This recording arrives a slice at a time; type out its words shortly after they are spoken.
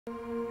A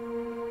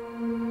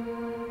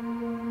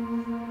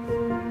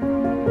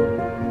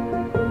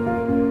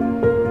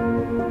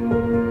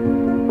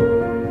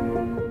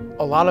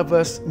lot of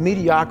us,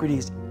 mediocrity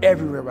is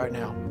everywhere right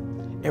now.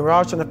 And we're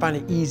all trying to find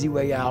an easy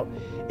way out.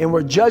 And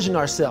we're judging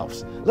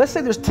ourselves. Let's say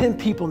there's 10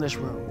 people in this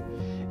room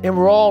and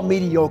we're all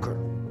mediocre.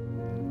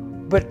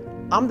 But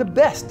I'm the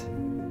best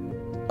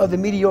of the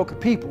mediocre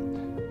people.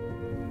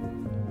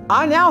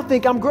 I now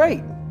think I'm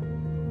great.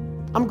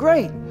 I'm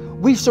great.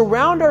 We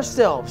surround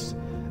ourselves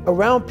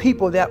around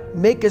people that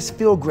make us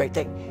feel great.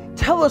 They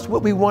tell us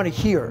what we want to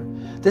hear.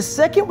 The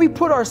second we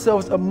put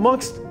ourselves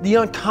amongst the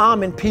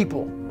uncommon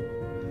people,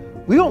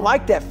 we don't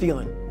like that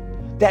feeling,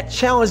 that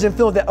challenging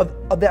feeling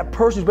of that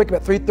person who's waking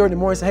up at 3:30 in the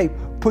morning and say,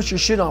 hey, put your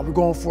shit on, we're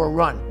going for a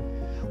run.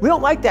 We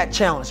don't like that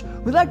challenge.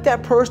 We like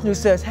that person who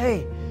says, hey,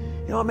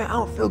 you know what, man, I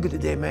don't feel good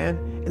today, man.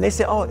 And they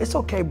say, oh, it's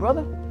okay,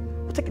 brother.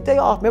 We'll take a day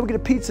off, man, we'll get a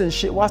pizza and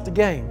shit, watch the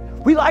game.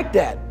 We like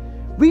that.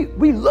 We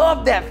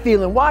love that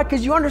feeling. Why?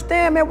 Because you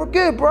understand, man, we're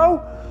good,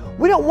 bro.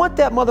 We don't want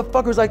that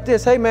motherfuckers like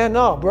this. Hey, man,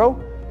 no,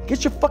 bro,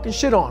 get your fucking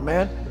shit on,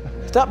 man.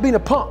 Stop being a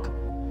punk.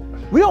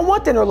 We don't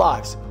want that in our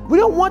lives. We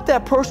don't want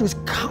that person who's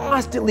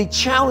constantly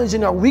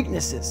challenging our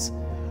weaknesses.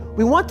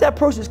 We want that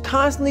person who's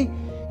constantly,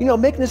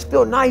 making us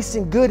feel nice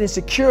and good and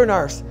secure in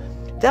ours.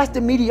 That's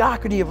the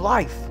mediocrity of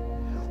life.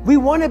 We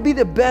want to be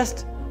the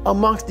best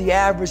amongst the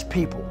average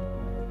people.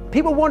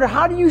 People wonder,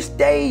 how do you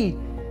stay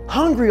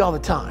hungry all the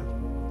time?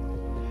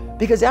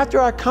 Because after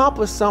I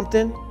accomplish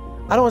something,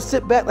 I don't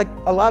sit back like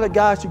a lot of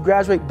guys who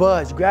graduate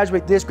buds,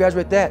 graduate this,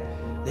 graduate that.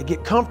 They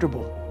get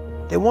comfortable.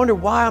 They wonder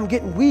why I'm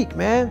getting weak,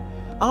 man.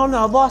 I don't know,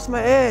 I lost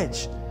my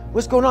edge.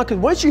 What's going on? Because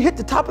once you hit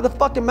the top of the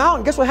fucking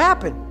mountain, guess what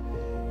happened?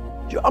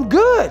 I'm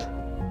good.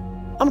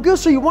 I'm good,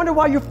 so you wonder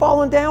why you're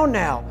falling down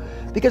now.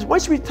 Because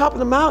once you reach the top of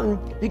the mountain,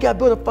 you gotta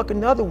build a fucking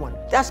another one.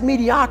 That's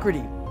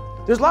mediocrity.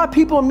 There's a lot of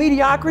people in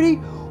mediocrity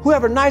who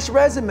have a nice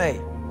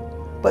resume,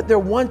 but they're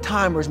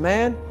one-timers,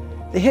 man.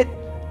 They hit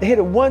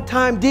a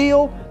one-time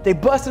deal, they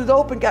busted it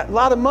open, got a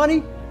lot of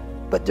money,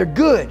 but they're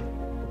good.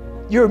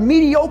 You're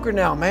mediocre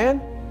now, man.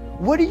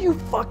 What are you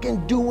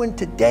fucking doing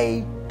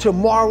today,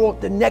 tomorrow,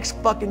 the next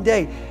fucking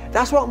day?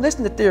 That's why I don't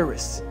listen to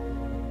theorists.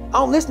 I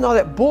don't listen to all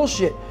that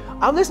bullshit.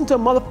 I listen to a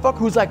motherfucker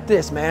who's like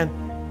this, man.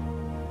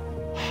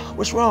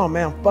 What's wrong,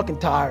 man? I'm fucking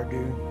tired,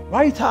 dude. Why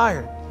are you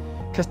tired?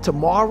 Because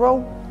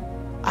tomorrow,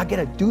 I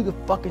gotta do the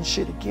fucking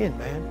shit again,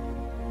 man.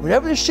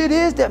 Whatever the shit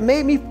is that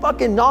made me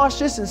fucking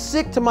nauseous and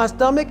sick to my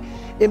stomach,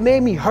 it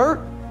made me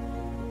hurt.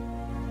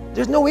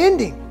 There's no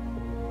ending.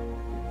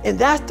 And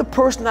that's the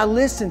person I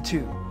listen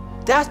to.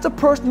 That's the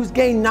person who's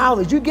gained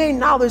knowledge. You gain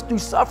knowledge through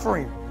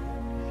suffering.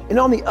 And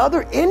on the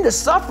other end of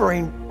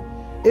suffering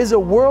is a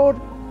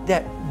world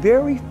that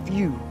very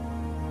few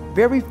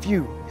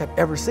have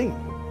ever seen.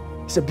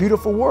 It's a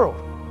beautiful world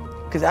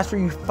because that's where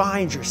you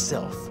find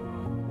yourself.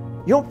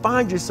 You don't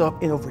find yourself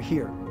in over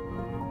here.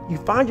 You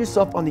find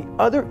yourself on the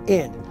other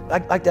end.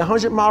 Like the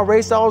 100-mile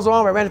race I was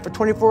on, I ran it for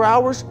 24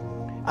 hours.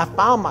 I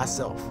found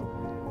myself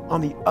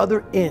on the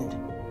other end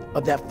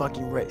of that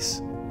fucking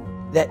race.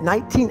 That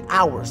 19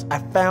 hours, I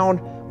found,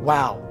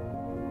 wow,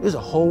 there's a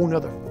whole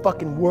nother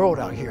fucking world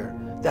out here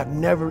that I've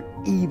never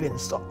even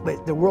saw.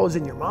 But the world's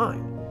in your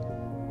mind.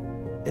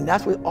 And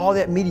that's what all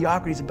that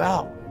mediocrity is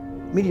about.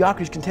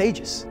 Mediocrity is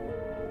contagious.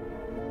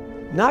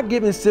 Not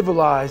getting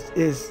civilized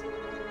is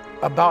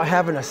about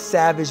having a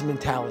savage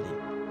mentality.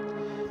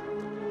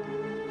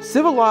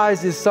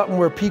 Civilized is something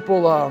where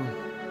people,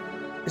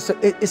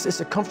 it's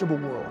a comfortable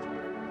world.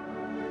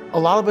 A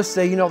lot of us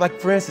say,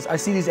 like for instance, I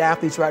see these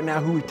athletes right now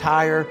who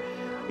retire.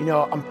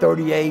 I'm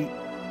 38,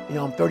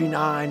 I'm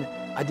 39.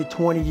 I did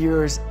 20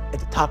 years at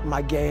the top of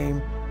my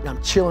game.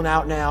 I'm chilling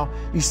out now.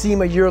 You see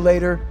them a year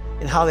later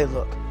and how they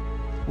look.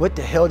 What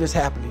the hell just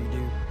happened to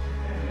you, dude?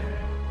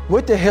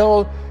 What the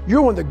hell?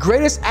 You're one of the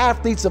greatest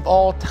athletes of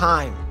all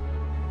time.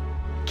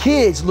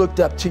 Kids looked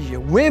up to you.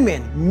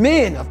 Women,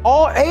 men of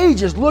all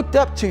ages looked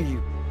up to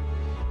you.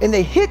 And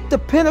they hit the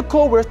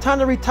pinnacle where it's time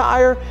to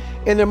retire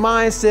and their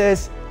mind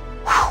says,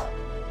 whew,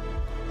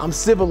 I'm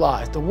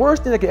civilized. The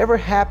worst thing that could ever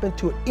happen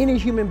to any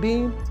human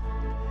being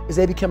is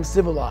they become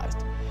civilized.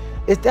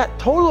 It's that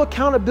total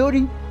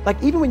accountability.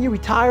 Like even when you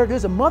retire,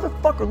 there's a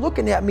motherfucker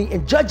looking at me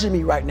and judging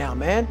me right now,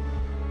 man.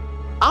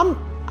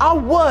 I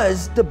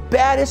was the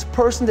baddest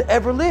person to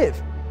ever live.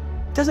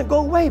 It doesn't go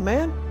away,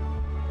 man.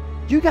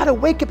 You gotta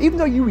wake up, even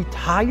though you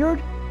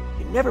retired,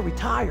 you never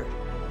retired.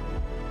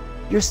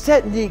 You're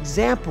setting the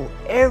example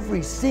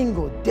every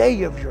single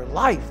day of your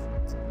life.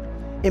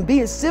 And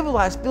being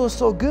civilized feels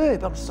so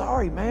good, but I'm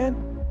sorry, man.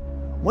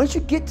 Once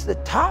you get to the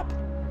top,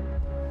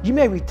 you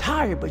may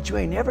retire, but you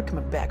ain't never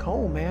coming back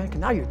home, man, because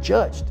now you're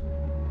judged.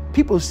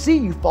 People see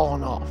you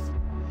falling off.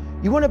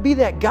 You wanna be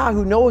that guy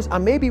who knows I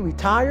may be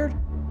retired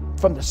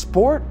from the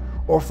sport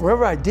or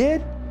forever I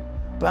did,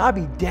 but I'll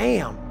be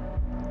damned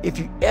if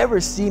you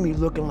ever see me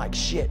looking like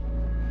shit,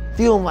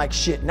 feeling like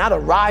shit, not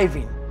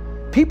arriving.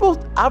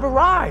 People, I've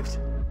arrived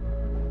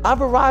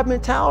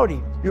mentality.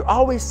 You're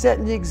always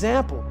setting the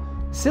example.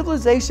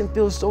 Civilization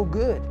feels so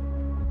good.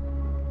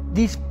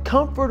 These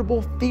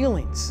comfortable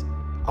feelings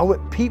are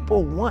what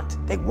people want.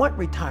 They want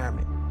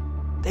retirement.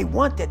 They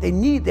want that, they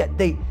need that.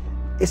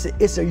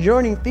 It's a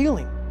yearning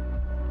feeling.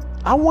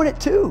 I want it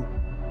too.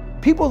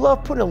 People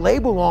love putting a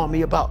label on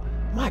me about,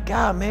 my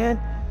God, man,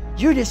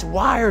 you're just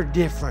wired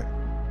different.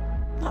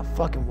 I'm not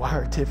fucking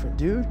wired different,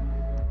 dude.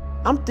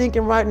 I'm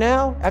thinking right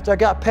now, after I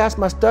got past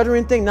my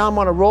stuttering thing, now I'm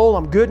on a roll,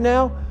 I'm good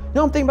now. You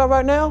know what I'm thinking about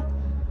right now?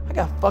 I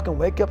gotta fucking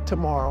wake up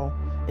tomorrow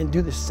and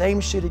do the same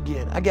shit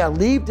again. I gotta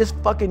leave this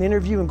fucking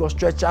interview and go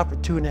stretch out for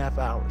 2.5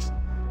 hours.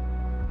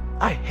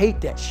 I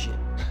hate that shit.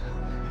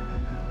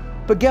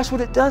 But guess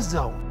what it does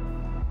though?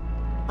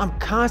 I'm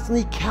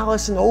constantly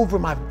callousing over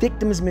my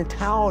victim's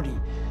mentality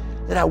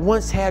that I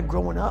once had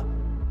growing up.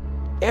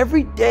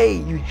 Every day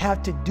you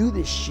have to do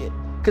this shit.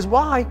 Because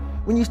why?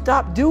 When you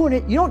stop doing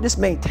it, you don't just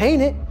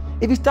maintain it.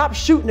 If you stop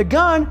shooting a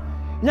gun,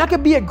 you're not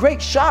gonna be a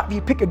great shot if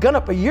you pick a gun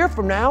up a year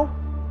from now.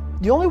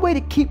 The only way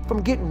to keep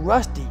from getting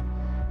rusty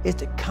is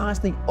to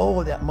constantly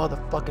oil that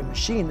motherfucking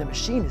machine. The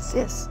machine is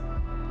this.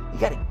 You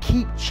gotta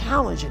keep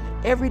challenging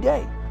it every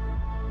day.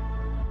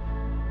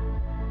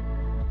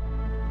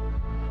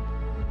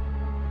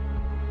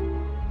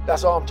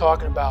 That's all I'm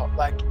talking about.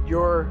 Like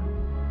your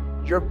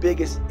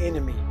biggest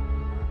enemy,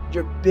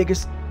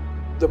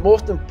 the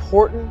most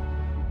important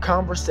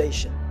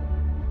conversation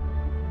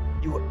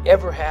you will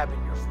ever have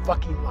in your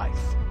fucking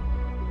life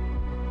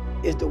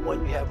is the one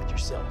you have with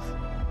yourself.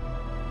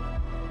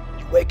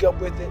 You wake up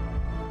with it,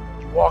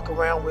 you walk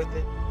around with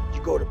it,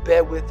 you go to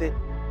bed with it,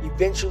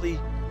 eventually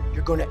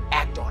you're gonna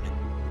act on it,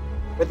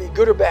 whether it's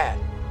good or bad.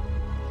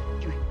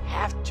 You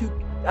have to.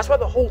 That's why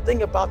the whole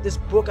thing about this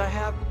book I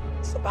have,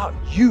 it's about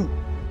you.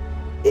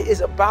 It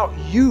is about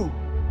you.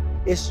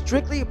 It's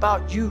strictly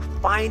about you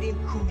finding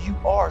who you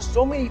are.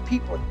 So many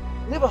people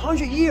live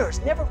 100 years,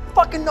 never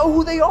fucking know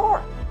who they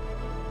are.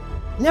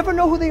 Never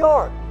know who they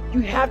are. You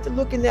have to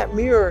look in that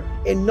mirror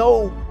and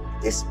know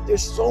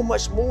there's so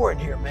much more in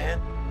here, man.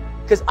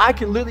 Because I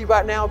can literally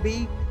right now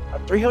be a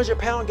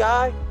 300-pound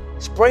guy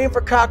spraying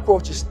for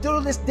cockroaches still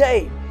to this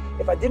day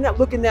if I did not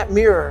look in that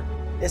mirror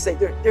and say,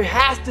 there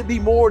has to be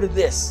more to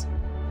this.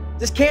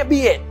 This can't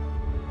be it.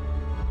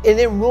 And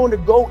then willing to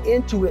go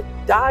into it,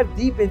 dive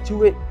deep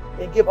into it,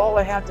 and give all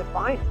I have to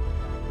find it.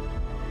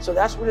 So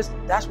that's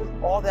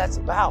what all that's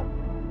about.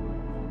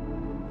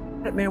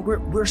 Man,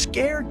 we're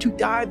scared to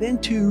dive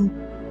into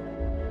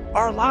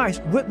our lives.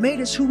 What made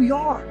us who we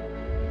are?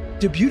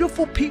 The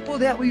beautiful people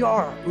that we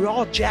are. We're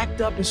all jacked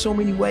up in so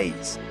many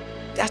ways.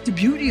 That's the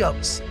beauty of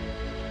us.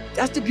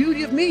 That's the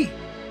beauty of me.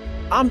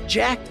 I'm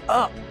jacked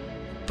up,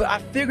 but I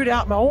figured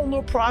out my own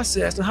little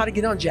process on how to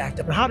get unjacked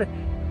up and how to.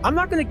 I'm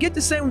not gonna get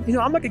the same, I'm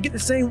not gonna get the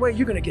same way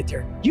you're gonna get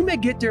there. You may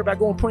get there by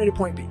going point A to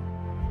point B.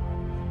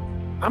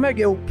 I might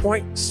go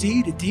point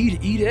C to D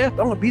to E to F. I'm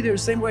gonna be there the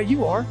same way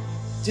you are,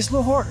 just a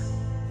little harder.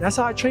 That's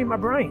how I train my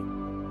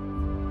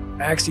brain.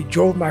 I actually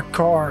drove my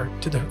car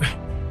to the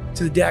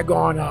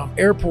daggone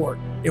airport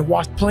and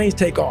watched planes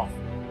take off.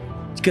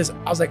 Because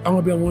I was like, I'm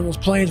gonna be on one of those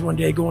planes one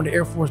day going to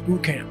Air Force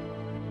boot camp.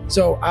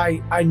 So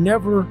I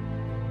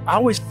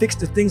always fixed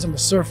the things on the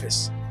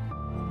surface.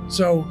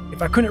 So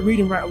if I couldn't read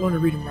and write, I learned to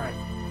read and write.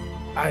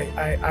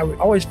 I would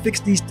always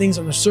fix these things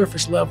on the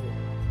surface level.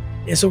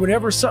 And so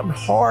whenever something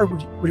hard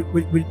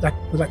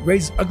would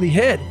raise its ugly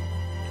head,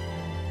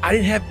 I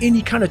didn't have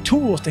any kind of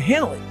tools to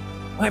handle it.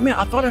 I'm like, man,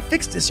 I thought I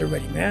fixed this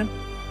already, man.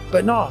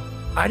 But no,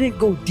 I didn't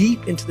go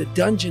deep into the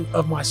dungeon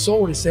of my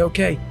soul to say,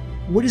 okay,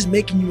 what is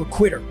making you a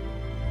quitter?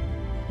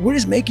 What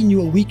is making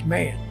you a weak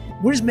man?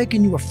 What is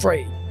making you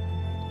afraid?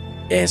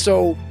 And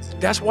so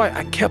that's why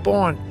I kept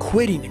on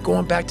quitting and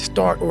going back to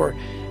start or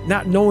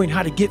not knowing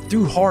how to get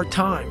through hard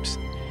times.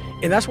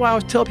 And that's why I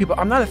always tell people,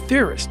 I'm not a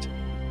theorist.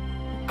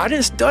 I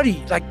didn't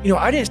study, I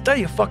didn't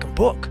study a fucking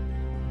book.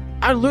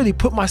 I literally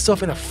put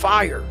myself in a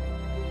fire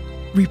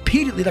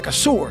repeatedly like a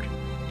sword.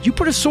 You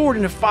put a sword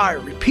in a fire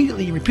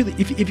repeatedly and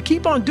repeatedly. If you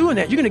keep on doing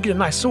that, you're gonna get a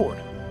nice sword.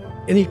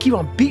 And then you keep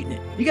on beating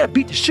it. You gotta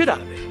beat the shit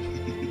out of it.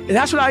 And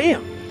that's what I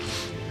am.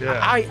 Yeah.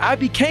 I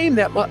became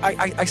that,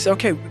 I said,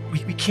 okay,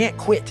 we can't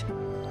quit.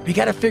 We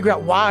gotta figure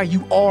out why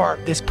you are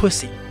this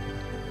pussy.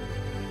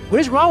 What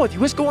is wrong with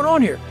you? What's going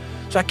on here?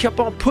 So I kept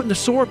on putting the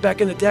sword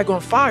back in the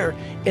daggone fire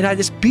and I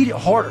just beat it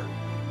harder.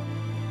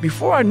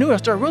 Before I knew it, I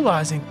started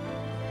realizing,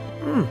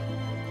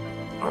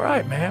 all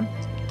right, man,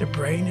 the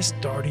brain is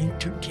starting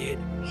to get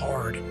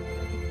hard.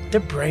 The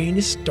brain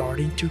is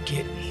starting to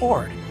get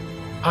hard.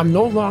 I'm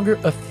no longer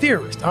a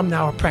theorist. I'm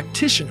now a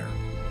practitioner.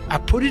 I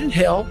put it in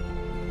hell.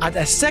 I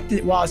dissected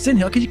it while it's in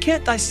hell because you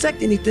can't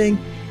dissect anything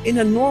in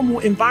a normal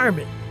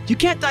environment. You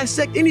can't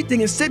dissect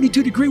anything in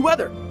 72-degree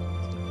weather.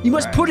 You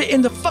must put it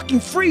in the fucking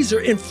freezer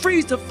and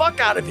freeze the fuck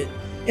out of it.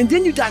 And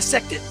then you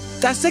dissect it.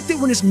 Dissect it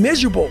when it's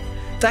miserable.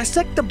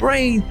 Dissect the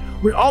brain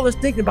when all it's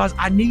thinking about is,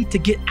 I need to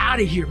get out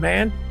of here,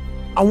 man.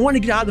 I want to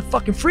get out of the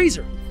fucking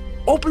freezer.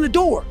 Open the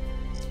door.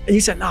 And he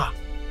said, nah,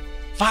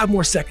 5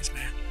 more seconds,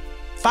 man.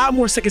 5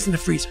 more seconds in the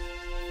freezer.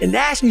 And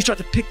that's when you start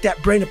to pick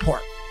that brain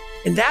apart.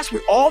 And that's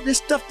what all this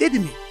stuff did to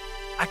me.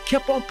 I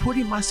kept on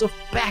putting myself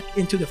back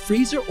into the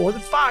freezer or the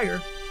fire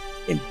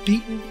and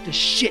beating the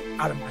shit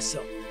out of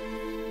myself,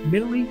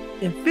 mentally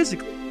and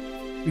physically.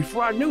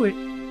 before I knew it,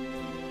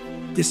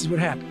 this is what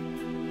happened.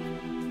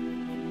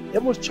 It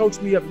almost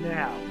chokes me up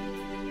now.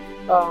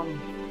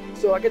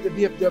 So I get the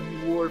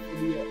VFW award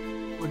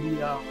for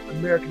the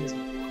Americanism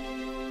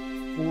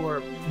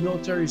Award, for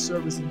military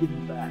service and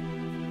giving back.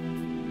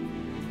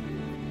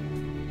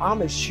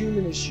 I'm as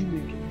human can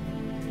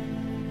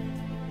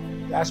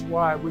be. That's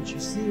why what you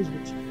see is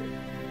what you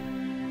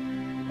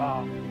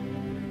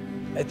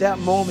get. At that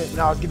moment when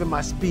I was giving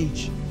my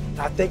speech,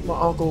 I thanked my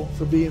uncle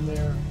for being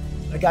there.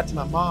 I got to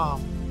my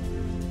mom.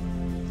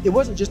 It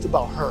wasn't just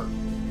about her.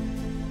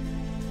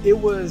 It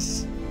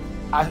was,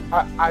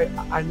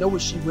 I know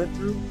what she went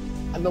through.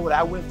 I know what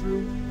I went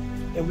through.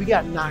 And we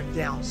got knocked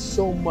down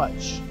so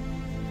much.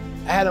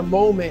 I had a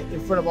moment in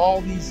front of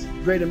all these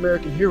great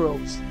American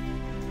heroes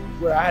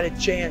where I had a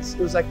chance. It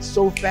was like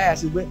so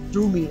fast. It went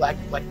through me like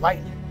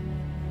lightning.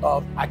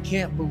 I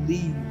can't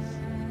believe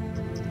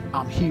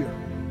I'm here.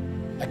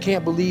 I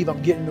can't believe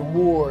I'm getting an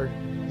award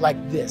like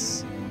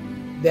this.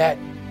 That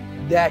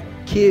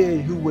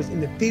kid who was in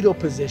the fetal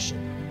position,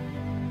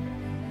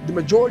 the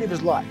majority of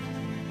his life.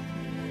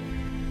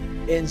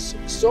 And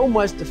so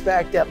much the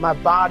fact that my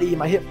body and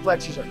my hip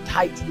flexors are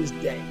tight to this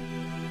day,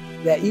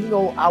 that even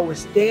though I was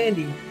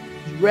standing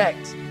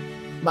erect,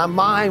 my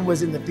mind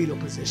was in the fetal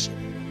position.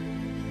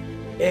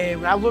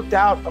 And when I looked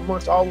out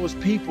amongst all those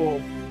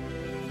people,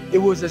 it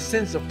was a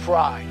sense of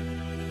pride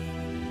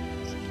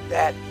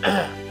that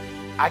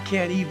I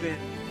can't even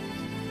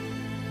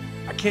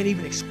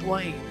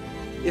explain.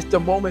 It's the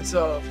moments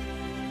of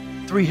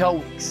 3 hell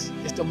weeks.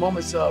 It's the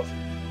moments of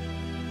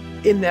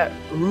in that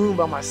room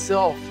by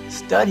myself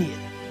studying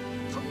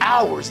for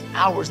hours and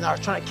hours and hours,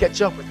 trying to catch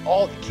up with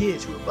all the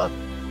kids who are above me.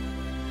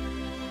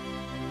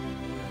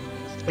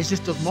 It's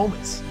just those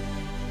moments,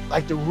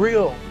 like the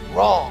real,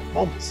 raw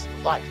moments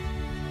of life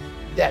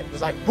that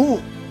was like,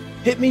 boom,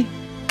 hit me,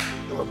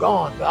 and we're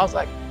gone. But I was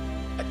like,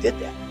 I did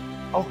that.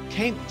 I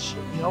overcame that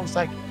shit. You know, it's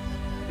like,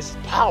 this is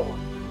power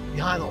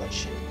behind all that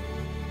shit.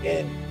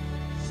 And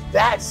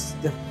that's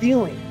the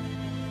feeling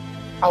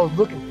I was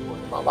looking for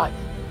in my life.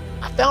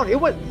 I found it. It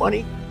wasn't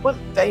money, it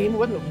wasn't fame, it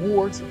wasn't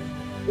awards.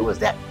 It was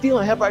that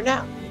feeling I have right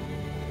now.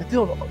 The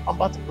feeling I'm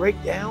about to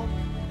break down,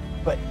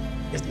 but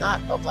it's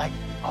not of like,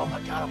 oh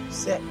my God, I'm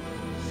upset.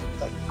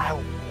 It's like I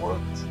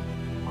worked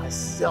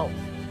myself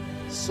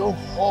so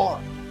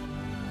hard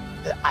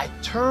that I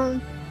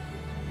turned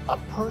a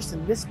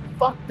person this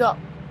fucked up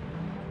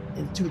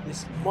into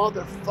this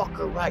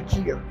motherfucker right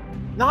here.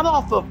 Not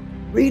off of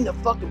reading a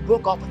fucking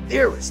book off a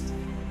theorist,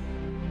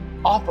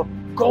 off of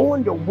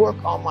going to work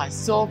on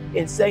myself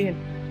and saying,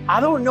 I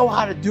don't know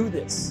how to do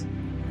this,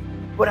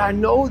 but I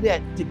know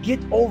that to get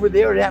over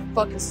there to that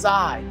fucking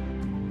side,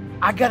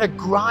 I gotta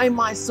grind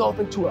myself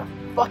into a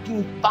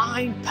fucking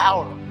fine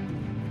powder.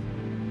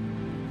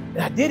 And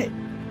I did it.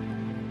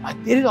 I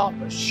did it off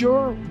of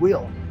sure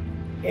will.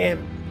 And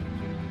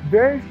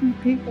very few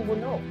people will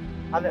know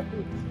how that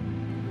feels.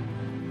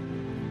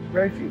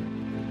 Very few.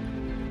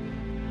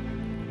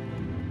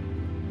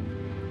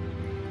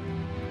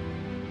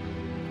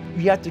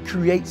 You have to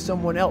create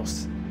someone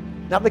else.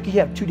 Not like you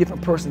have 2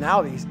 different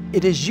personalities.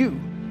 It is you,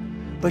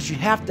 but you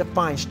have to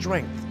find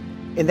strength.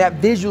 And that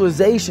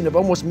visualization of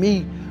almost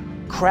me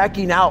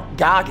cracking out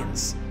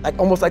Goggins, like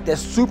almost like that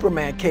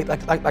Superman cape,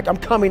 like I'm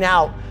coming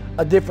out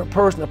a different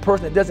person, a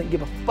person that doesn't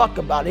give a fuck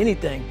about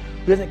anything,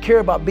 who doesn't care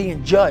about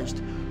being judged,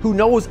 who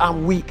knows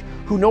I'm weak,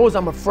 who knows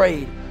I'm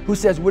afraid, who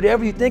says,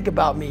 whatever you think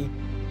about me,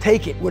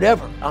 take it,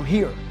 whatever, I'm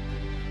here.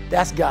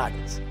 That's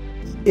Goggins.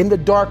 In the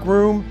dark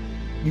room,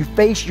 you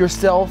face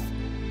yourself,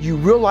 you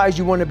realize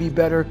you want to be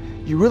better,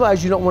 you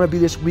realize you don't want to be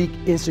this weak,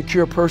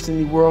 insecure person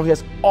in the world who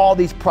has all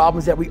these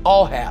problems that we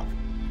all have.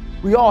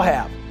 We all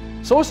have.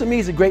 Social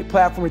media is a great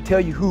platform to tell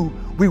you who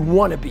we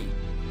want to be,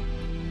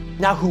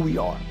 not who we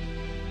are.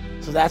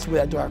 So that's where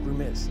that dark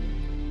room is.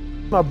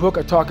 My book,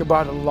 I talk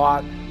about it a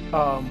lot.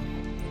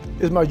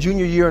 It was my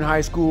junior year in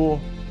high school,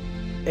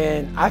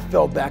 and I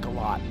fell back a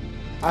lot.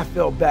 I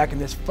fell back in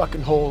this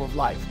fucking hole of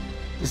life.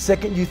 The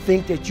second you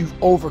think that you've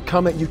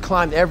overcome it, you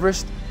climbed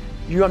Everest,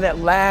 you're on that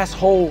last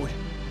hold,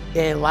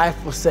 and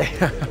life will say,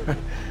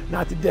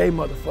 not today,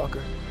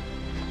 motherfucker.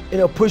 And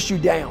it'll push you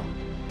down.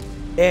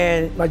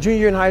 And my junior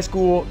year in high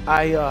school,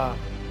 I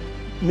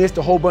missed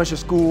a whole bunch of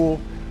school,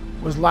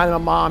 was lying to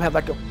my mom, had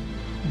like a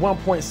 1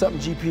 point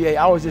something GPA.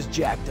 I was just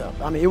jacked up.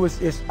 I mean,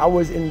 I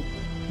was in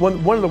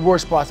one of the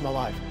worst spots in my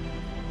life.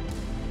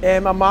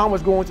 And my mom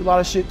was going through a lot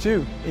of shit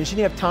too, and she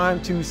didn't have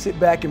time to sit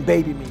back and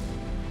baby me.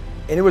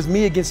 And it was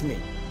me against me.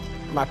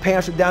 My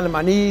pants were down to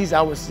my knees.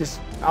 I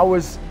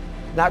was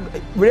not,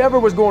 whatever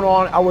was going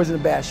on, I was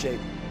in bad shape.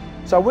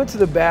 So I went to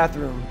the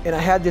bathroom and I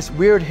had this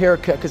weird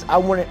haircut because I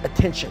wanted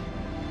attention.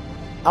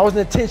 I was an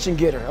attention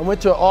getter. I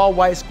went to an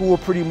all-white school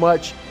pretty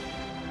much.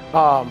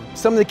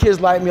 Some of the kids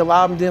liked me, a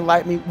lot of them didn't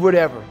like me,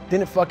 whatever.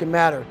 Didn't fucking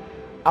matter.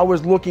 I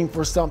was looking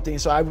for something.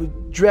 So I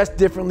would dress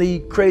differently,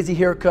 crazy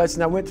haircuts,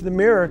 and I went to the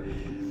mirror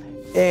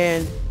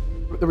and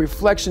the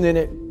reflection in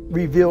it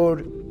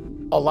revealed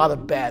a lot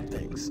of bad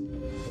things.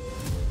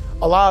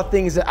 A lot of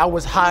things that I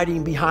was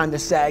hiding behind the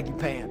saggy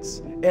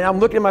pants. And I'm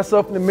looking at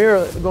myself in the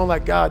mirror going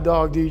like, God,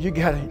 dog, dude,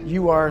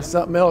 you are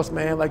something else,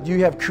 man. Like,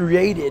 you have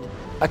created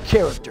a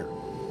character.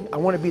 I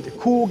want to be at the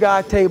cool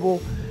guy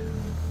table,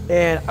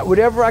 and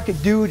whatever I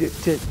could do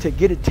to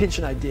get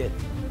attention, I did.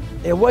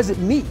 It wasn't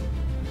me.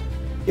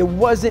 It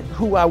wasn't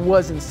who I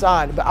was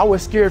inside, but I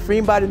was scared for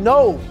anybody to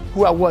know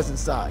who I was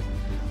inside.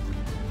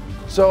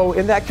 So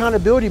in that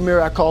accountability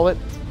mirror, I call it,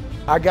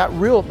 I got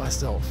real with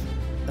myself.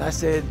 And I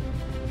said,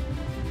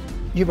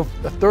 you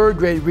have a third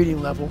grade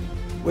reading level,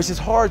 which is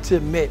hard to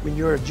admit when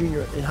you're a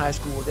junior in high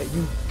school that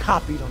you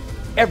copied on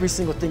every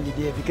single thing you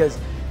did because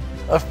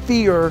of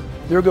fear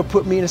they're gonna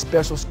put me in a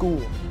special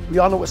school. We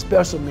all know what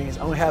special means.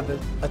 I'm gonna have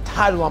a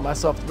title on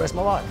myself the rest of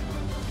my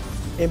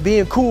life. And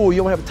being cool,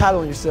 you don't have a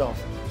title on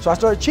yourself. So I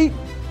started cheating.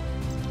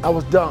 I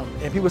was dumb.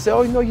 And people say,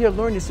 oh, you know, you have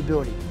a learning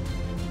disability.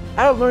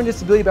 I had a learning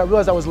disability, but I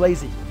realized I was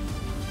lazy.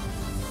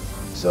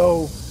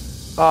 So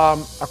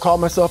I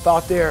called myself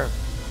out there.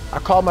 I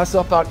called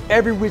myself out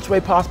every which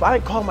way possible. I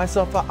didn't call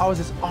myself out, I was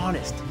just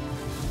honest.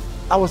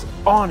 I was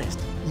honest.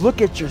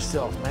 Look at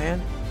yourself,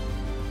 man.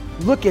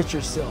 Look at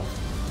yourself.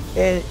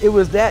 And it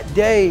was that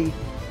day,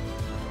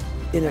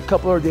 and a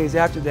couple of days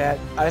after that,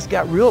 I just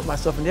got real with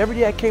myself. And every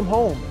day I came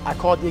home, I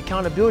called the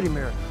accountability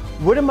mirror.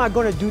 What am I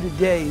gonna do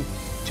today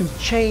to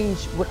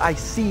change what I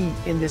see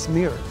in this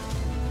mirror?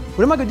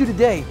 What am I gonna do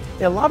today?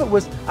 And a lot of it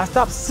was, I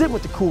stopped sitting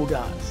with the cool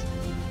guys.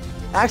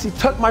 I actually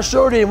tucked my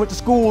shirt in and went to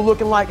school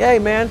looking like, hey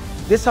man,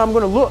 this is how I'm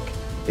gonna look.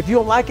 If you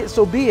don't like it,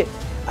 so be it.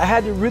 I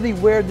had to really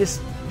wear this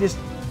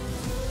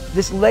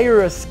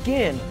layer of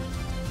skin.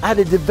 I had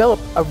to develop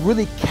a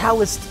really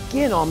calloused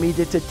skin on me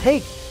to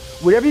take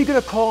whatever you're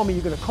gonna call me,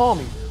 you're gonna call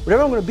me.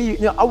 Whatever I'm gonna be,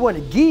 you know, I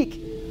wasn't a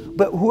geek,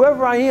 but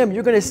whoever I am,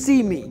 you're gonna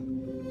see me.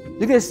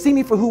 You're gonna see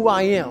me for who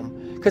I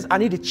am, because I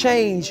need to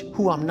change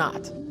who I'm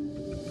not.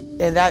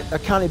 And that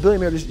accountability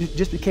mirror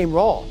just became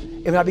raw.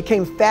 And when I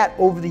became fat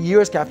over the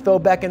years, because I fell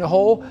back in the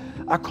hole,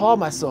 I called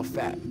myself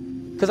fat,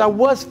 because I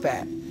was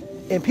fat.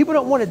 And people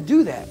don't want to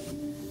do that.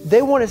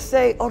 They want to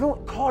say, oh,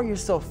 don't call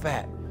yourself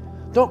fat.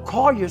 Don't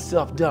call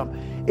yourself dumb.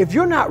 If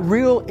you're not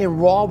real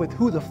and raw with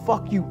who the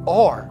fuck you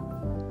are,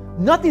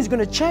 nothing's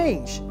gonna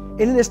change.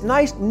 And in this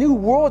nice new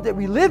world that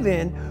we live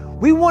in,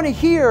 we want to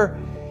hear,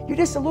 you're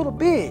just a little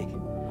big.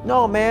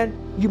 No, man,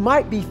 you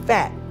might be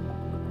fat.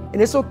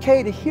 And it's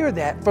okay to hear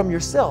that from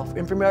yourself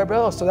and from everybody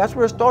else. So that's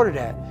where it started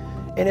at.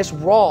 And it's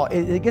raw.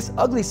 It gets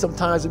ugly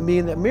sometimes with me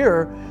in that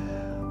mirror,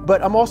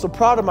 but I'm also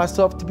proud of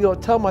myself to be able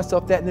to tell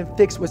myself that and then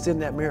fix what's in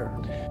that mirror.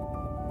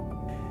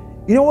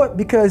 You know what?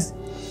 Because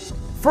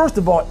first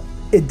of all,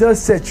 it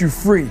does set you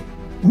free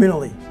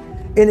mentally,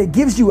 and it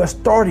gives you a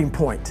starting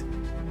point.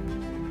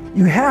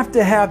 You have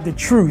to have the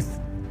truth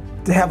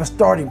to have a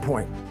starting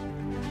point.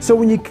 So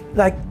when you,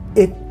 like,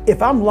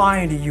 if I'm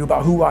lying to you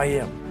about who I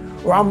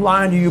am, or I'm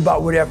lying to you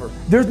about whatever,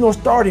 there's no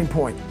starting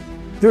point.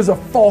 There's a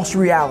false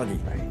reality.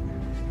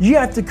 You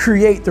have to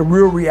create the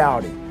real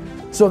reality.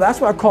 So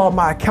that's what I call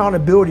my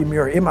accountability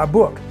mirror in my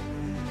book.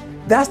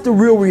 That's the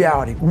real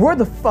reality. Where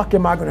the fuck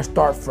am I gonna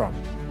start from?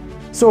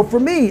 So for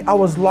me, I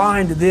was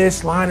lying to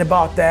this, lying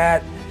about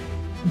that,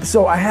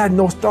 so I had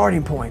no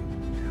starting point.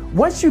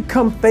 Once you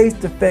come face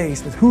to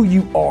face with who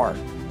you are,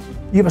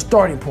 you have a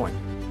starting point.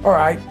 All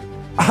right,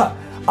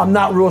 I'm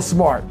not real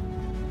smart.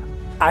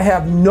 I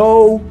have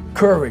no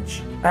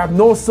courage. I have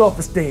no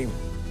self-esteem.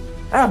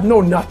 I have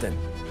no nothing.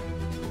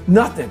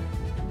 Nothing.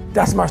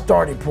 That's my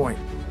starting point.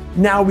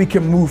 Now we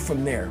can move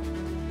from there.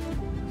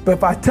 But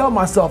if I tell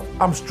myself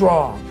I'm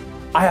strong,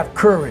 I have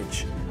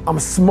courage, I'm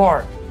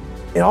smart,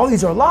 and all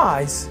these are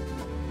lies,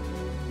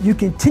 you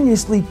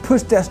continuously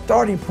push that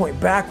starting point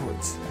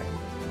backwards.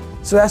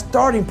 So that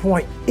starting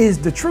point is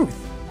the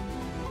truth.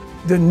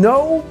 The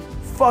no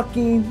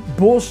fucking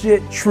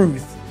bullshit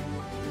truth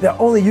that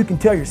only you can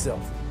tell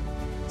yourself.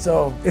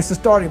 So it's the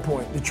starting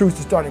point. The truth's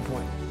the starting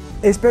point.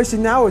 Especially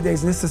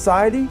nowadays in this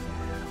society,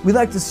 we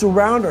like to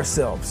surround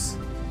ourselves.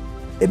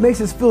 It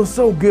makes us feel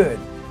so good.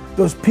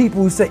 Those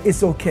people who say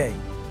it's okay.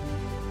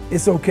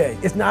 It's okay.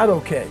 It's not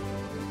okay.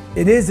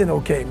 It isn't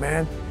okay,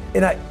 man.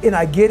 And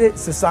I get it.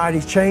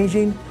 Society's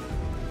changing,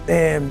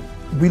 and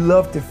we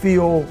love to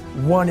feel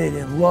wanted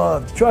and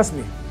loved. Trust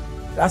me,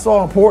 that's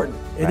all important.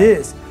 It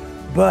is.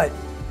 But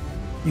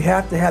you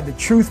have to have the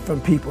truth from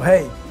people.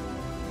 Hey,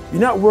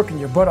 you're not working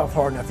your butt off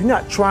hard enough. You're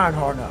not trying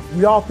hard enough.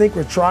 We all think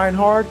we're trying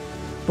hard,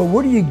 but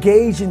what are you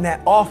gauging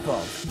that off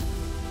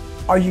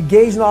of? Are you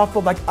gauging off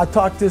of, like I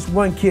talked to this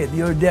one kid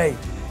the other day,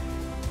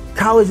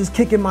 college is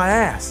kicking my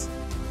ass.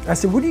 I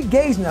said, what are you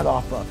gauging that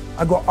off of?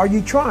 I go, are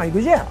you trying? He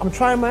goes, yeah, I'm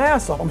trying my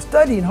ass off. I'm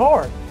studying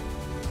hard.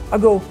 I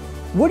go,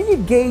 what are you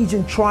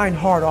gauging trying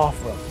hard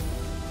off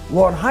of?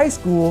 Well, in high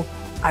school,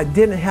 I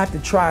didn't have to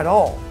try at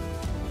all,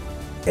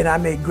 and I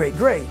made great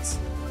grades.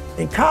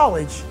 In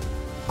college,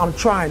 I'm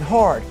trying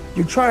hard.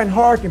 You're trying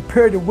hard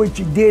compared to what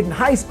you did in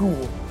high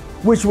school,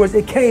 which was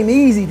it came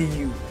easy to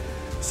you.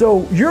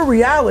 So your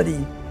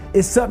reality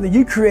is something that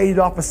you created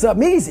off of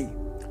something easy.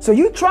 So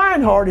you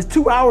trying hard is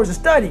 2 hours of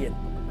studying.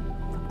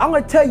 I'm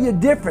gonna tell you a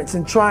difference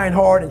in trying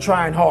hard and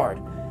trying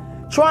hard.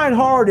 Trying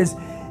hard is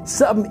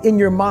something in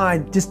your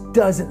mind just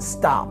doesn't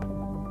stop.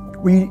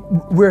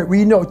 where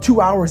you know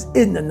 2 hours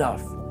isn't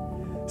enough.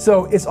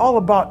 So it's all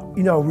about,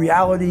 you know,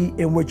 reality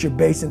and what you're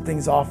basing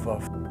things off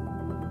of.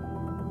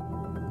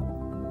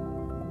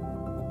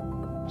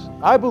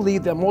 I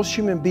believe that most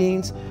human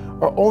beings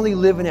are only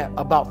living at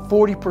about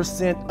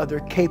 40% of their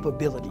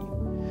capability.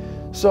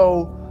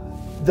 So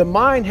the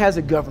mind has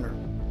a governor,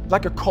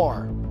 like a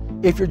car.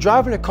 If you're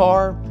driving a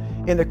car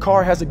and the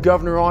car has a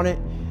governor on it,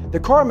 the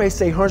car may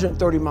say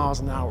 130 miles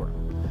an hour,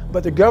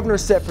 but the governor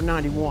is set for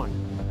 91.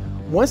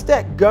 Once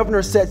that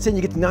governor sets in,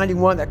 you get to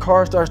 91, that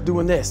car starts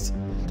doing this.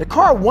 The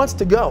car wants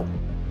to go.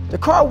 The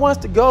car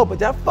wants to go, but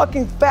that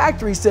fucking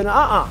factory said,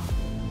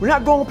 we're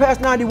not going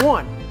past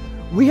 91.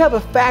 We have a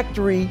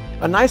factory,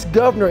 a nice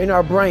governor in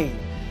our brain,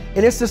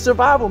 and it's a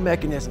survival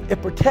mechanism.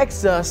 It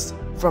protects us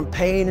from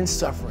pain and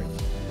suffering.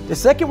 The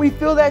second we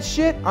feel that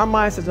shit, our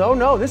mind says, oh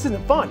no, this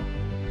isn't fun.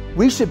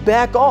 We should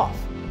back off.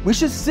 We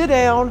should sit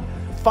down,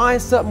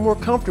 find something more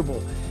comfortable.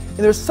 And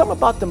there's something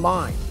about the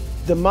mind.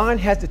 The mind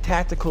has the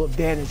tactical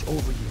advantage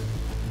over you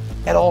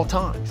at all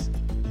times.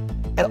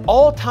 At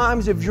all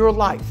times of your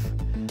life,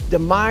 the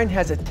mind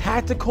has a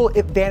tactical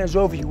advantage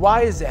over you.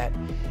 Why is that?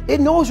 It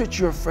knows what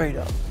you're afraid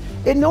of.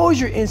 It knows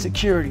your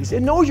insecurities.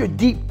 It knows your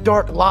deep,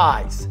 dark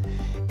lies.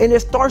 And it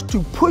starts to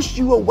push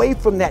you away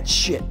from that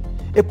shit.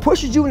 It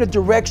pushes you in a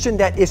direction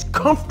that is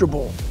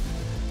comfortable.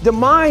 The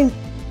mind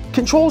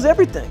controls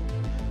everything.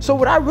 So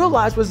what I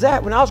realized was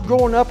that when I was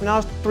growing up and I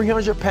was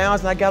 300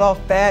 pounds and I got all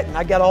fat and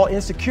I got all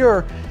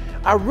insecure,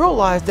 I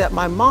realized that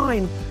my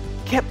mind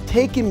kept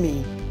taking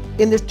me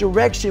in this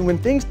direction. When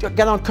things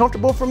got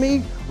uncomfortable for me,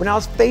 when I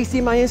was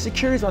facing my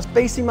insecurities, when I was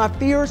facing my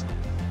fears,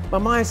 my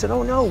mind said,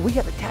 oh no, we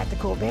have a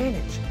tactical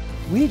advantage.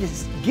 We need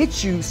to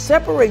get you,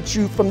 separate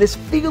you from this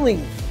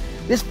feeling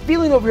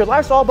over here.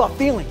 Life's all about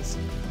feelings.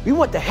 We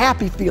want the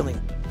happy feeling.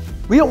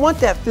 We don't want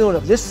that feeling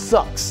of this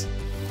sucks.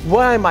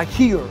 Why am I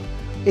here?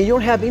 And you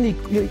don't have any,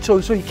 so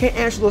you can't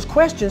answer those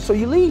questions, so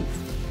you leave.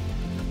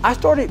 I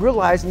started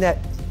realizing that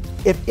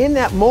if in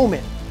that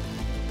moment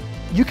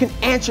you can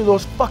answer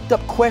those fucked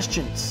up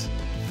questions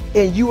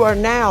and you are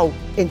now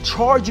in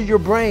charge of your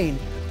brain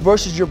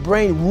versus your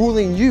brain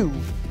ruling you,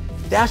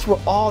 that's where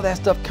all that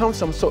stuff comes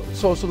from. So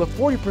the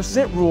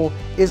 40% rule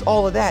is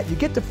all of that. You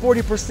get to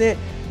 40%,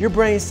 your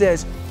brain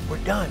says, we're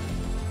done.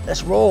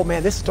 Let's roll,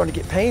 man. This is starting to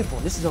get painful.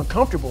 This is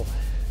uncomfortable.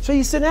 So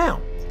you sit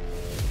down.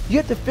 You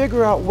have to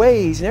figure out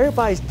ways, and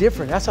everybody's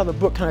different. That's how the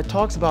book kind of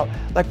talks about,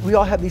 like we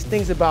all have these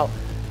things about,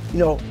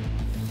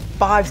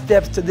 5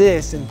 steps to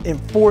this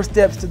and 4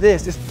 steps to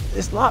this.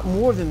 It's a lot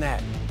more than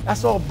that.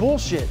 That's all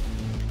bullshit.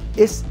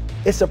 It's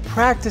a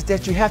practice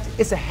that you have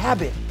to, it's a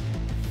habit.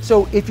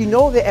 So if you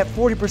know that at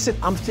 40%,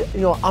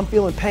 I'm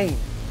feeling pain.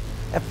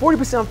 At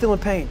 40% I'm feeling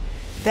pain.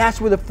 That's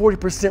where the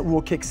 40%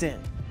 rule kicks in.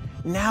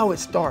 Now it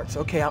starts.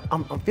 Okay,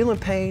 I'm feeling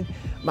pain.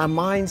 My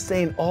mind's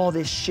saying all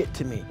this shit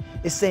to me.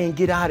 It's saying,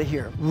 get out of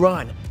here,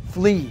 run,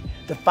 flee.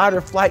 The fight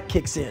or flight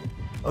kicks in.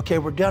 Okay,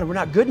 we're done, we're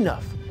not good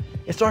enough.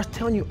 It starts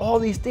telling you all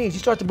these things. You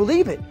start to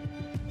believe it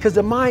because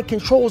the mind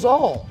controls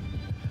all.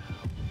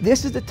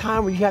 This is the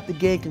time where you have to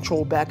gain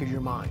control back of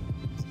your mind.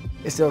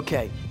 It's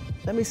okay,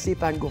 let me see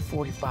if I can go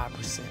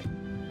 45%.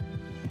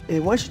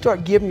 And once you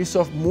start giving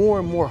yourself more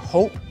and more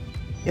hope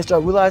and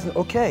start realizing,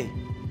 okay,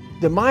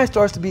 the mind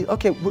starts to be,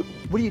 okay,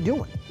 what are you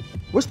doing?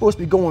 We're supposed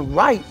to be going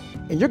right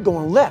and you're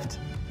going left.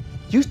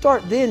 You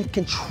start then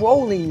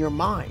controlling your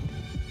mind.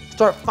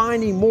 Start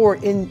finding more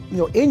in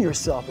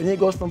yourself, and then it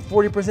goes from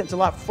 40% to a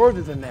lot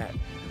further than that.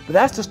 But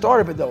that's the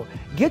start of it though.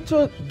 Get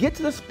to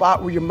the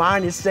spot where your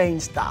mind is saying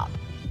stop.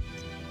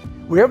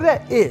 Wherever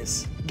that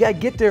is, you gotta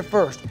get there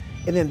first,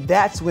 and then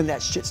that's when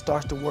that shit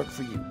starts to work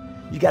for you.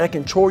 You gotta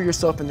control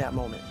yourself in that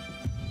moment.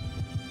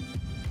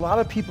 A lot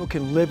of people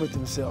can live with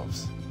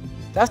themselves.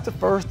 That's the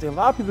first thing. A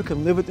lot of people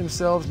can live with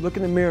themselves, look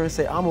in the mirror and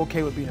say, I'm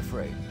okay with being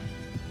afraid.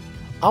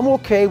 I'm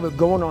okay with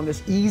going on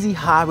this easy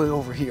highway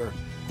over here.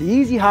 The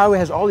easy highway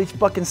has all these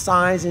fucking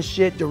signs and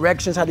shit,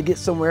 directions, how to get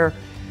somewhere.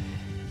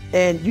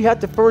 And you have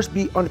to first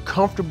be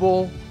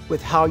uncomfortable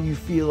with how you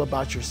feel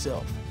about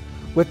yourself.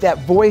 With that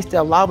voice that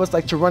a lot of us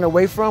like to run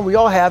away from, we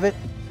all have it.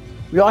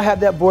 We all have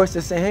that voice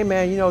that's saying, hey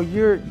man, you're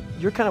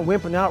kind of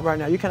wimping out right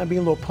now. You're kind of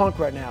being a little punk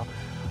right now.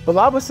 But a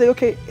lot of us say,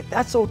 okay,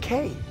 that's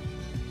okay.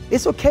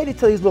 It's okay to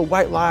tell these little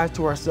white lies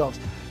to ourselves.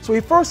 So we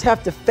first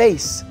have to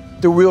face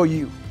the real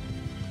you.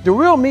 The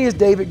real me is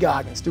David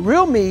Goggins. The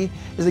real me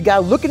is a guy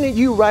looking at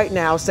you right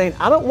now saying,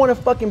 I don't want to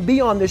fucking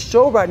be on this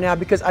show right now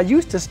because I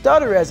used to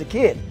stutter as a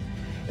kid.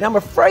 And I'm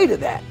afraid of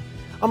that.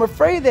 I'm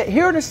afraid that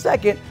here in a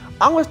second,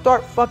 I'm going to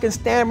start fucking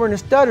stammering and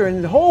stuttering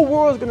and the whole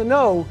world is going to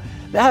know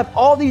that I have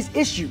all these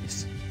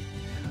issues.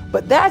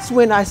 But that's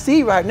when I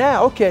see right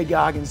now, okay,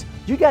 Goggins,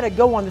 you got to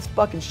go on this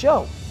fucking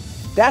show.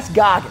 That's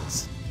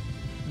Goggins.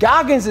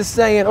 Goggins is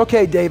saying,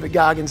 okay, David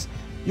Goggins,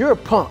 you're a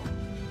punk.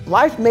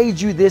 Life made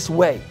you this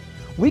way.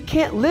 We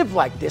can't live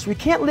like this. We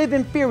can't live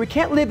in fear. We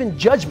can't live in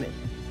judgment.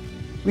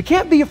 We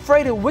can't be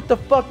afraid of what the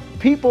fuck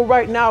people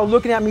right now are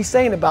looking at me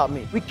saying about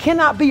me. We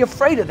cannot be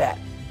afraid of that.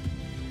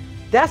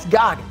 That's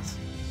Goggins.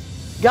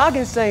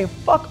 Goggins saying,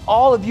 fuck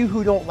all of you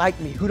who don't like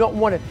me, who don't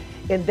want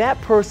to. And that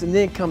person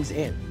then comes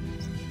in.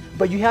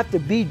 But you have to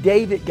be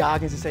David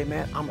Goggins and say,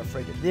 man, I'm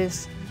afraid of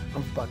this.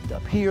 I'm fucked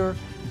up here.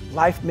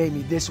 Life made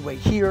me this way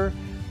here.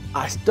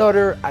 I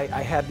stutter. I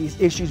have these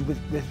issues with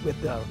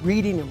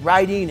reading and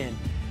writing,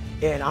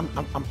 and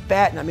I'm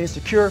fat and I'm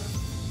insecure.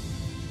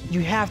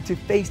 You have to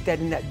face that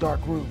in that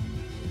dark room.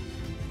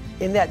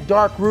 In that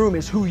dark room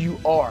is who you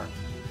are.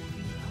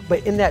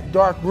 But in that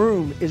dark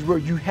room is where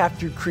you have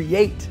to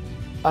create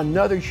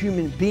another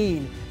human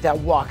being that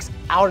walks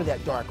out of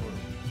that dark room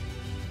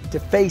to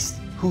face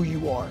who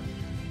you are.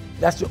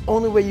 That's the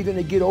only way you're going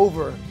to get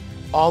over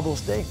all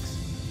those things.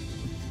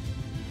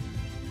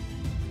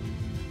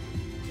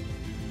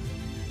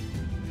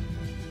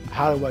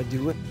 How do I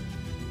do it?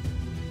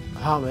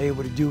 How am I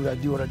able to do what I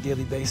do on a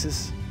daily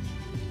basis?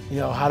 You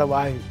know, how do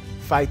I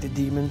fight the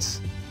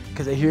demons?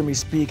 Because they hear me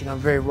speak and I'm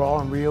very raw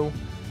and real.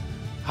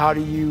 How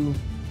do you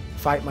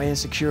fight my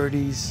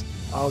insecurities,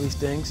 all these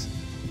things?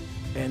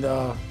 And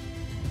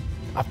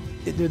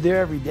they're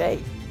there every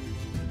day.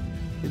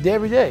 They're there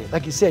every day.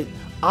 Like you said,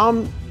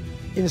 I'm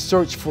in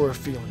search for a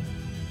feeling.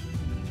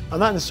 I'm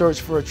not in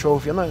search for a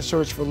trophy. I'm not in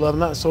search for love. I'm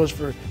not in search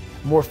for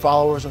more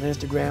followers on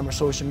Instagram or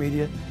social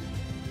media.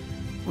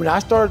 When I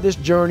started this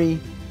journey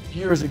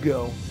years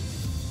ago,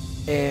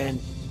 and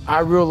I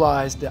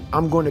realized that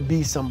I'm going to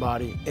be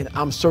somebody, and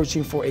I'm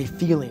searching for a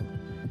feeling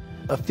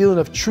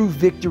of true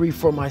victory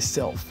for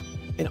myself,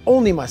 and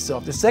only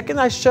myself. The second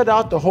I shut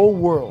out the whole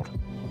world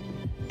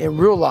and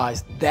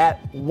realized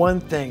that one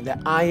thing, that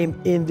I am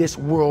in this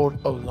world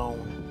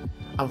alone.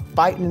 I'm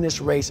fighting in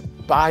this race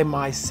by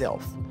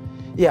myself.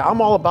 Yeah, I'm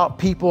all about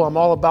people, I'm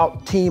all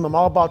about team, I'm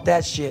all about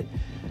that shit,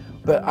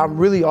 but I'm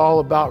really all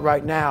about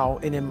right now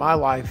and in my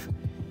life,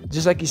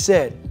 just like you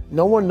said,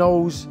 no one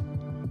knows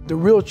the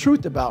real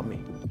truth about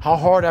me, how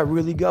hard I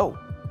really go.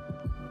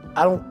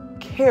 I don't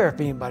care if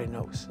anybody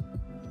knows.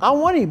 I don't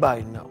want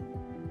anybody to know.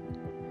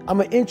 I'm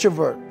an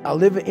introvert. I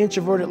live an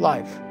introverted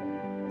life,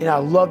 and I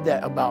love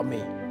that about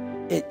me.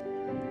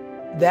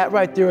 That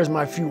right there is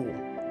my fuel,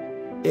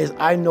 is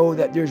I know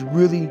that there's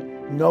really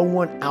no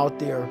one out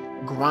there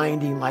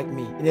grinding like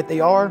me. And if they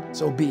are,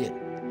 so be it.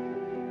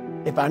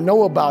 If I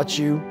know about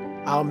you,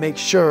 I'll make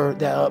sure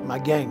that I up my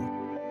game.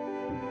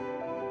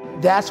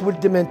 That's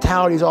what the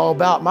mentality is all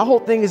about. My whole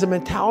thing is a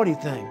mentality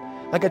thing.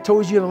 Like I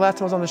told you the last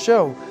time I was on the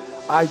show,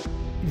 I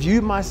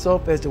viewed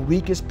myself as the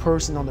weakest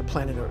person on the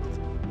planet Earth.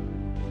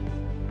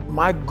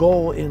 My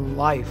goal in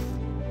life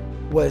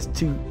was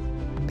to,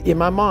 in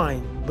my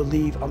mind,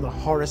 believe I'm the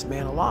hardest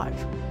man alive.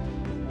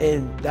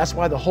 And that's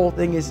why the whole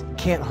thing is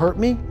can't hurt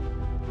me.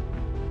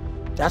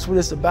 That's what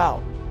it's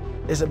about.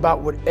 It's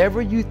about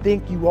whatever you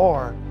think you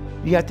are,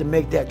 you have to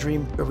make that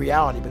dream a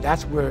reality. But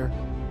that's where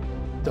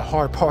the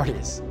hard part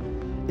is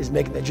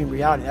making that dream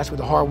reality. That's where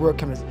the hard work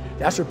comes.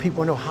 That's where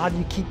people know, how do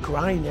you keep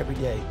grinding every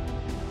day?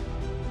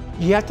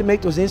 You have to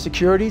make those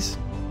insecurities,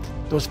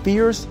 those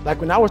fears.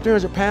 Like when I was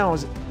 300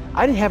 pounds,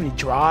 I didn't have any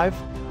drive.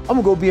 I'm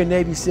gonna go be a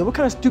Navy SEAL. What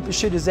kind of stupid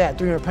shit is that,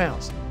 300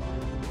 pounds?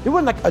 It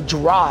wasn't like a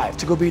drive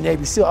to go be a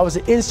Navy SEAL. I was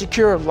an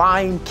insecure,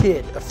 lying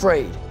kid,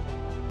 afraid.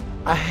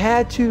 I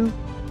had to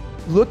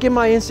look at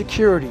my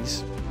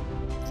insecurities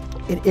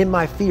and in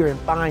my fear and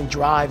find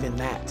drive in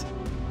that.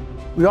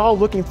 We're all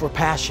looking for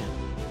passion.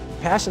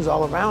 Passion's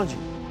all around you.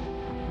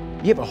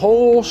 You have a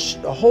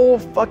whole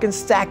fucking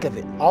stack of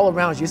it all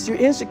around you. It's your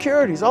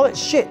insecurities, all that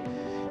shit.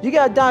 You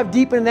gotta dive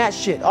deep in that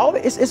shit.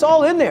 It's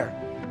all in there.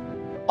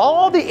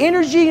 All the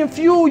energy and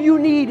fuel you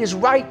need is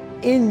right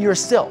in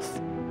yourself.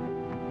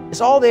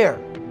 It's all there.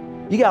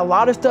 You got a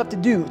lot of stuff to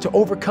do to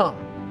overcome.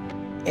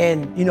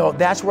 And you know,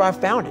 that's where I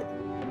found it.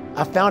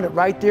 I found it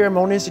right there in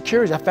my own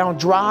insecurities. I found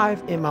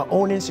drive in my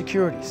own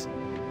insecurities.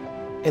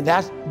 And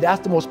that's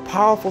the most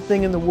powerful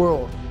thing in the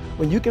world.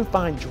 When you can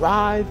find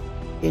drive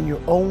in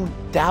your own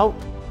doubt,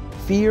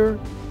 fear,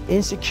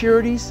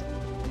 insecurities,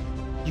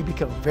 you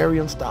become very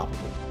unstoppable.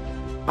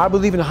 I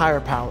believe in a higher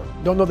power.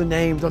 Don't know the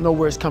name, don't know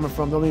where it's coming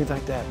from, don't know anything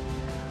like that.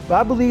 But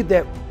I believe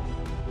that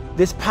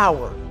this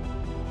power,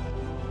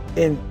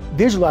 and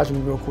visualize with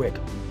me real quick.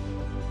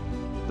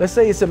 Let's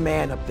say it's a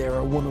man up there or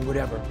a woman,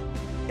 whatever,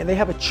 and they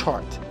have a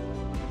chart.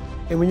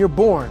 And when you're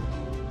born,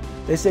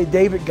 they say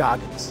David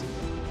Goggins,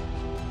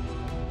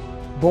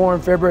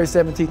 born February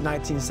 17,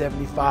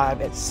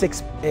 1975 at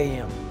 6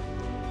 a.m.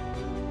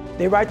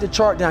 They write the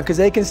chart down because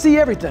they can see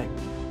everything.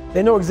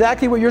 They know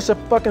exactly where you're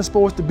fucking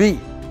supposed to be.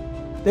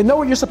 They know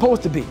what you're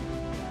supposed to be.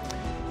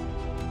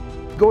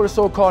 Go to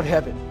so-called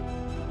heaven.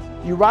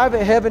 You arrive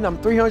at heaven, I'm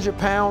 300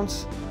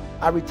 pounds.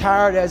 I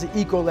retired as an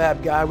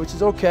Ecolab guy, which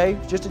is okay,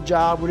 just a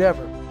job,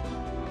 whatever.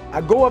 I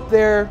go up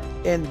there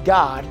and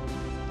God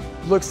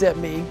looks at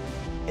me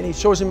and he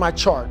shows me my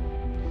chart.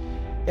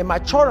 And my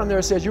chart on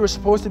there says you were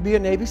supposed to be a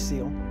Navy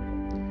SEAL.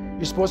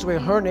 You're supposed to weigh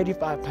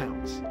 185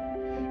 pounds.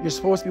 You're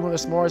supposed to be one of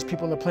the smartest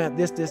people on the planet,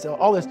 this,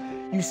 all this.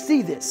 You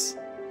see this.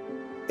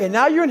 And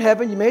now you're in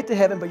heaven, you made it to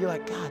heaven, but you're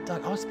like, God,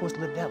 Doug, I was supposed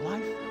to live that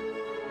life.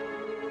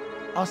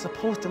 I was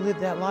supposed to live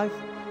that life.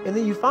 And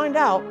then you find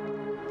out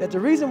that the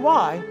reason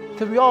why,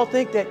 because we all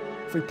think that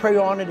if we pray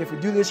on it, if we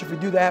do this, if we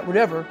do that,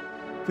 whatever,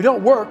 if we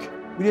don't work,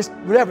 we just,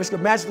 whatever, it's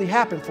gonna magically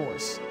happen for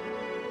us.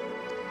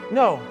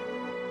 No,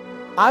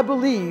 I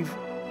believe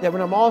that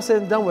when I'm all said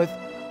and done with,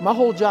 my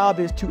whole job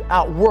is to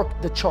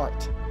outwork the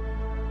chart.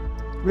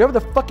 Whatever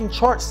the fucking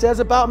chart says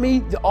about me,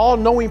 the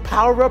all-knowing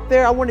power up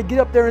there, I want to get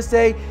up there and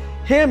say,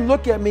 him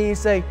look at me and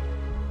say,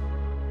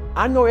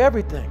 I know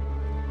everything.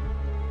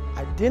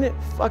 I didn't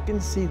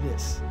fucking see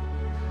this.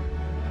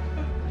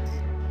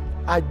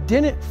 I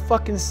didn't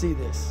fucking see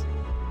this.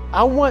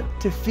 I want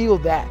to feel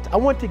that. I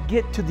want to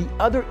get to the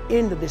other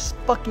end of this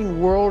fucking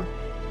world,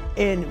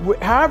 and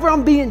however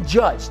I'm being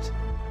judged,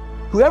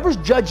 whoever's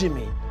judging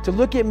me, to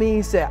look at me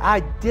and say, I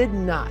did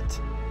not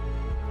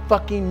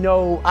fucking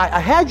know. I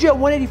had you at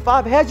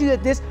 185, I had you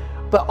at this,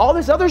 but all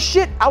this other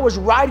shit, I was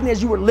riding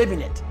as you were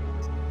living it.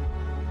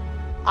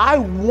 I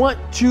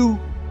want to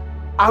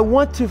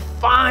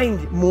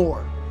find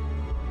more.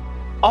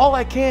 All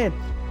I can.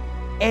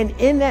 And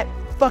in that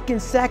fucking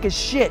sack of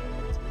shit,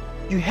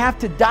 you have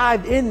to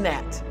dive in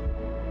that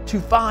to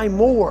find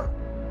more.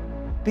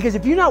 Because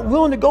if you're not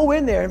willing to go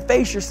in there and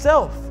face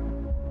yourself,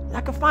 you're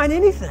not gonna find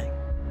anything.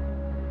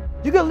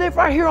 You're gonna live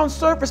right here on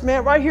surface,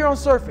 man, right here on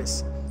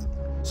surface.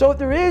 So if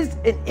there is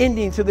an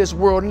ending to this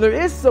world and there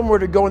is somewhere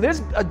to go and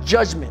there's a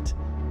judgment,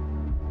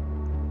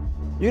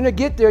 you're gonna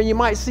get there and you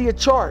might see a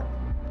chart.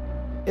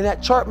 And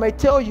that chart may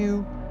tell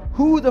you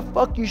who the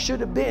fuck you should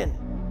have been.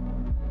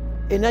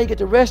 And now you get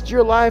the rest of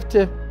your life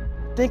to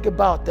think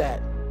about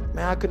that.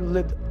 Man, I could have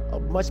lived a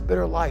much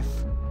better life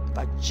if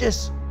I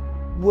just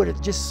would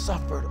have just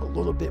suffered a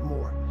little bit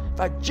more.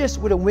 If I just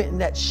would have went in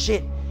that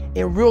shit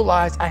and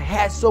realized I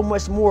had so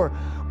much more.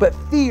 But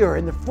fear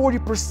and the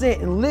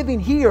 40% and living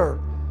here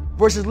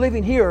versus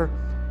living here,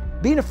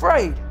 being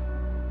afraid,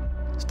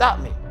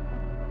 stopped me.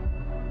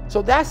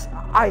 So that's,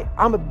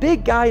 I'm a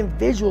big guy in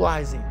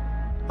visualizing.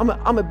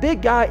 I'm a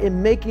big guy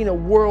in making a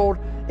world,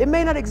 it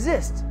may not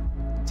exist.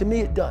 To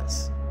me, it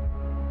does.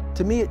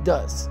 To me, it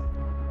does.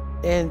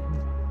 And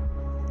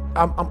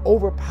I'm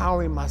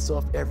overpowering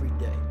myself every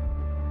day.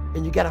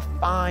 And you gotta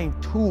find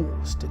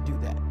tools to do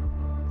that.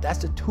 That's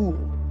the tool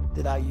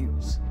that I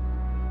use.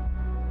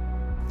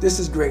 This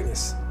is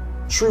greatness,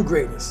 true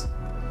greatness.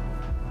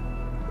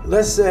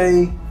 Let's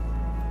say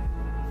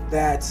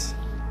that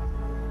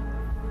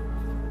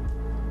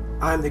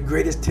I'm the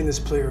greatest tennis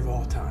player of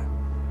all time,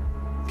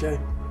 okay?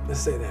 Let's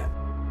say that.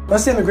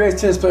 Let's say I'm the greatest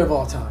tennis player of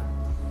all time.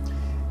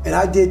 And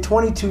I did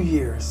 22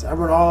 years. I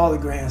won all the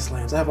Grand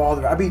Slams.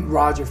 I beat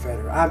Roger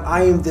Federer.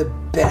 I am the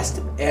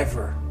best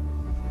ever.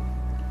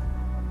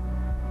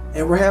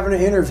 And we're having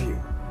an interview.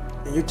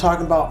 And you're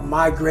talking about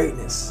my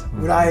greatness,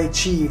 what I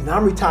achieved. Now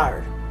I'm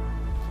retired.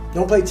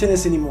 Don't play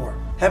tennis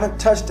anymore. Haven't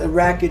touched a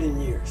racket in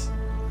years.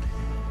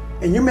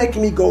 And you're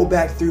making me go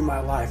back through my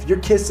life. You're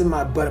kissing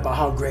my butt about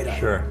how great I am.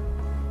 Sure.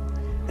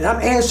 And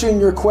I'm answering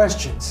your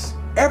questions.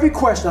 Every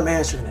question I'm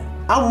answering it.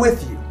 I'm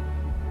with you.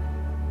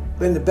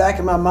 But in the back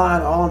of my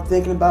mind, all I'm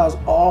thinking about is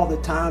all the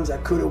times I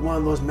could have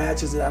won those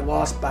matches that I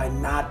lost by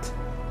not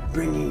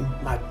bringing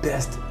my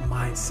best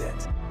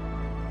mindset.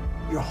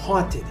 You're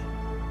haunted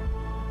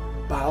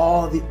by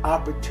all the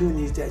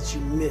opportunities that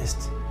you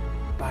missed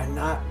by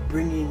not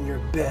bringing your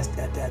best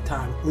at that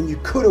time. When you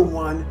could have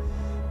won,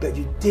 but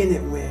you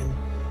didn't win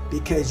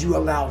because you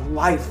allowed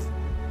life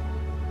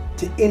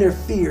to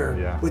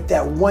interfere with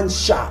that one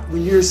shot.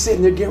 When you're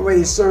sitting there getting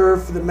ready to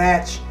serve for the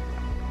match,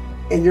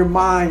 and your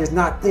mind is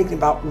not thinking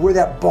about where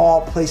that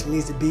ball placement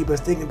needs to be, but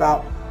it's thinking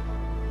about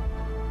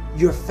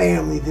your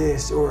family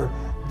this, or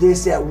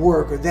this at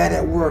work, or that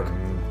at work.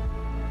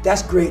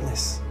 That's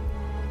greatness.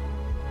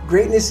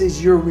 Greatness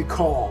is your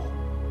recall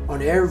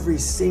on every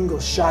single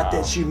shot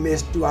that you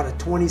missed throughout a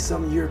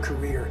 20-some year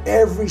career.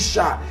 Every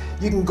shot,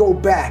 you can go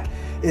back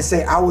and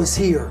say, I was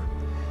here.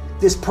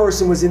 This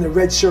person was in the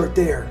red shirt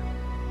there.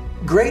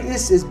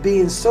 Greatness is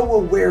being so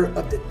aware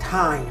of the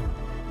time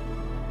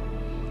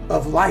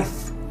of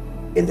life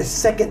in the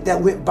second that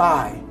went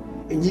by,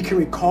 and you can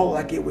recall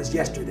like it was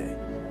yesterday.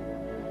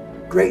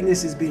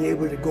 Greatness is being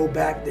able to go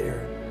back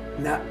there,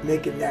 not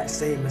making that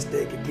same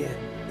mistake again,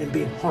 and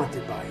being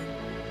haunted by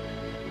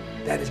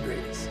it. That is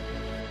greatness.